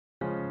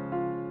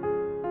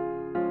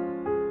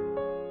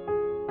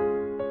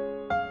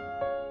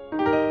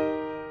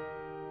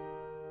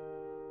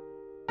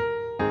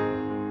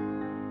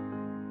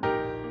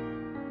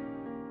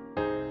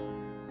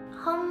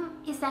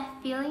that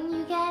feeling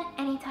you get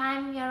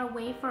anytime you're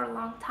away for a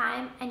long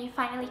time and you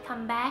finally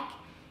come back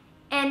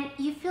and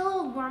you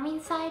feel warm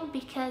inside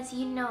because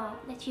you know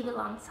that you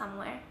belong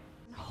somewhere.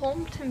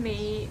 Home to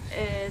me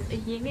is a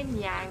yin and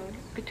yang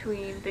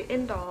between the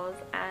indoors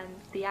and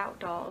the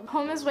outdoors.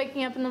 Home is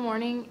waking up in the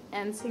morning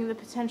and seeing the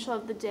potential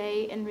of the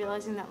day and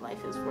realizing that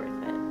life is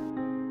worth it.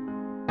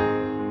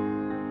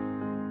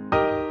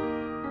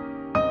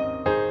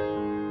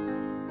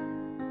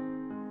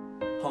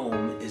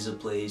 Home is a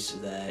place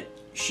that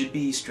should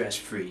be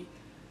stress-free.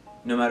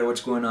 No matter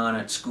what's going on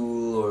at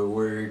school or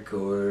work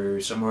or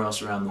somewhere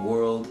else around the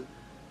world,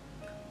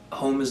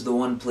 home is the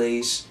one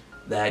place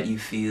that you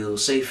feel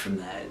safe from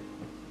that.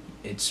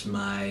 It's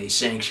my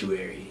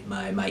sanctuary,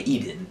 my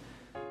Eden.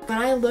 When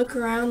I look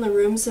around the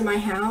rooms in my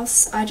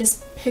house, I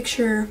just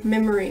picture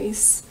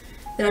memories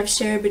that I've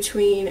shared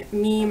between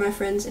me, my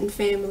friends, and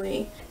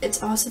family.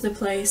 It's also the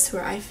place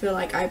where I feel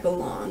like I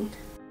belong.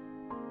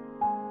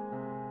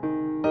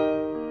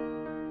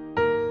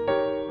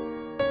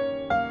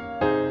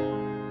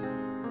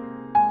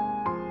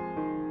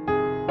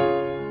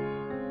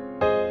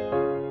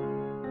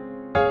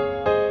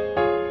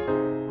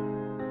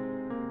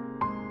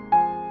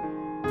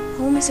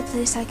 Home is a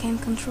place I can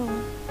control.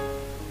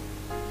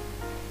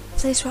 A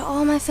place where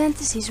all my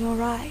fantasies will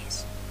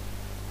rise.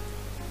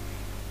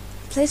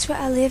 A place where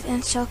I live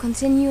and shall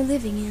continue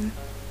living in.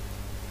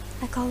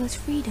 I call it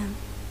freedom.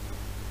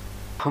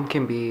 Home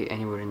can be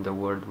anywhere in the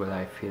world where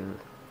I feel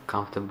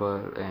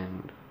comfortable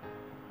and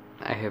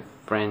I have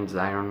friends,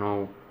 I don't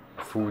know,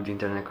 food,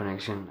 internet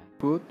connection.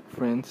 Food,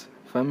 friends,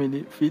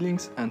 family,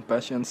 feelings and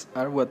passions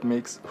are what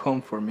makes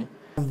home for me.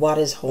 What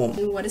is home?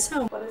 And what is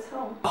home? What is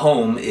home?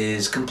 Home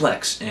is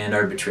complex and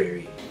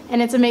arbitrary.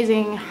 And it's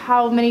amazing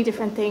how many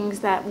different things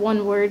that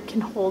one word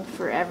can hold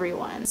for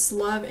everyone. It's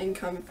love and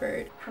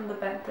comfort. From the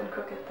bent and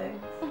crooked things.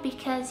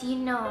 Because you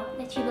know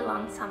that you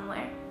belong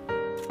somewhere.